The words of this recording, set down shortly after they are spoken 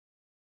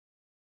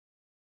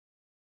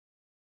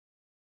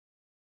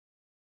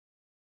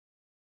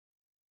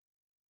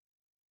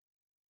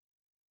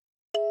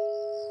Good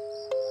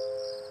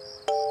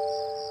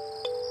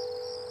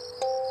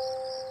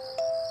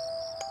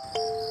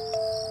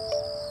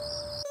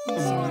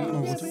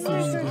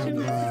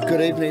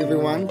evening,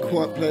 everyone.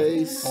 Quiet,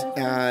 please.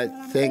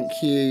 Thank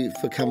you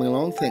for coming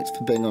along. Thanks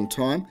for being on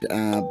time.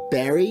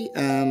 Barry,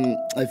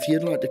 if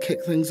you'd like to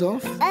kick things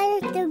off.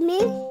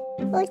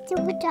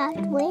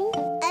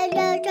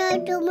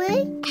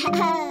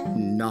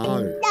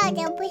 No.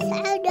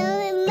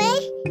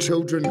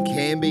 Children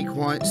can be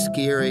quite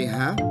scary,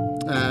 huh?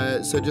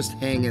 So just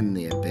hang in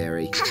there,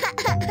 Barry.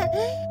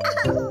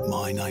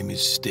 My name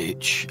is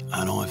Stitch,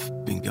 and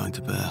I've been going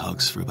to bear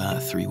hugs for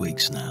about 3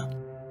 weeks now.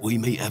 We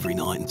meet every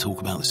night and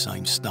talk about the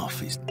same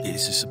stuff.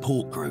 It's a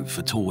support group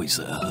for toys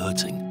that are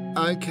hurting.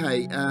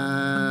 Okay,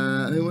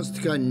 who wants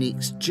to go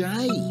next?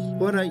 Jay,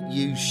 why don't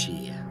you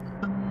share?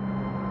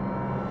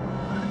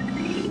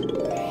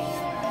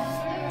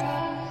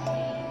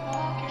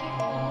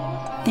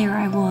 There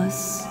I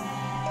was,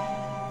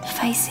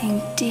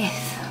 facing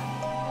death.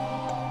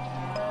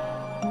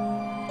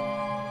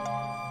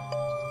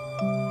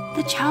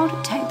 The child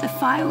had taken the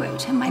firework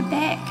to my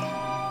back.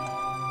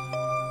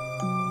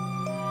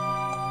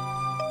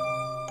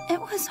 It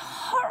was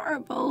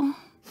horrible.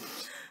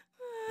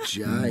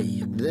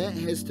 Jay, that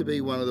has to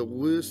be one of the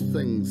worst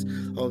things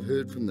I've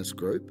heard from this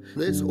group.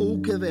 Let's all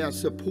give our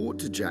support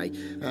to Jay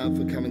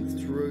for coming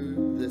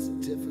through this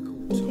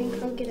difficult time. I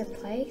think I'll get a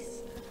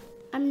place.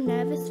 I'm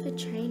nervous for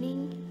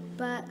training,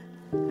 but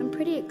I'm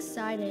pretty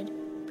excited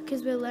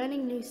because we're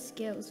learning new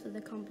skills for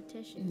the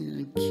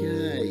competition.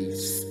 Okay,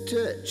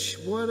 Stitch,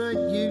 why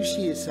don't you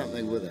share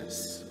something with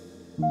us?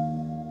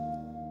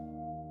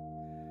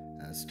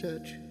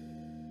 Stitch.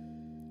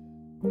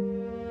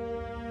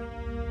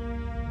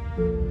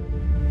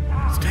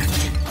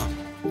 Stitch!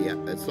 Yeah,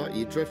 it's like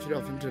you drifted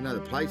off into another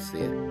place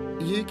there.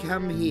 You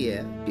come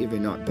here every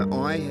night, but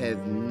I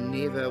have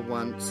never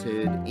once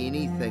heard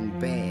anything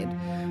bad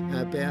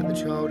about the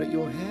child at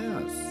your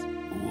house.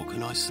 What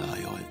can I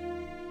say?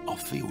 I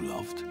feel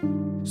loved.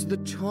 So the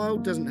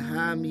child doesn't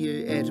harm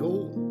you at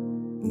all?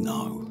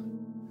 No.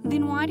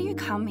 Then why do you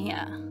come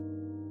here?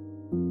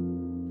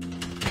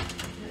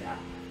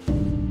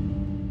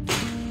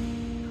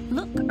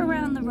 Look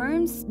around the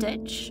room,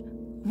 Stitch.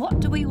 What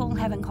do we all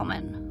have in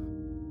common?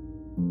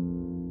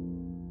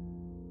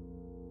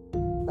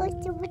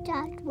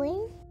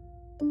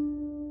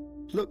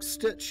 Look,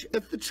 Stitch,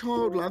 if the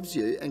child loves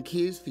you and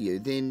cares for you,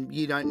 then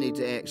you don't need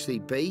to actually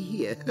be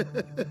here.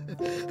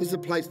 There's a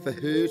place for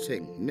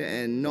hurting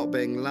and not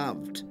being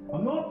loved.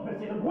 I'm not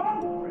President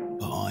One!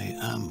 But I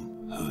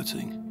am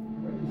hurting.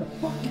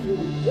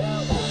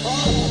 Yes,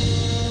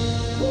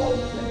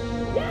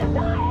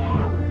 I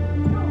am!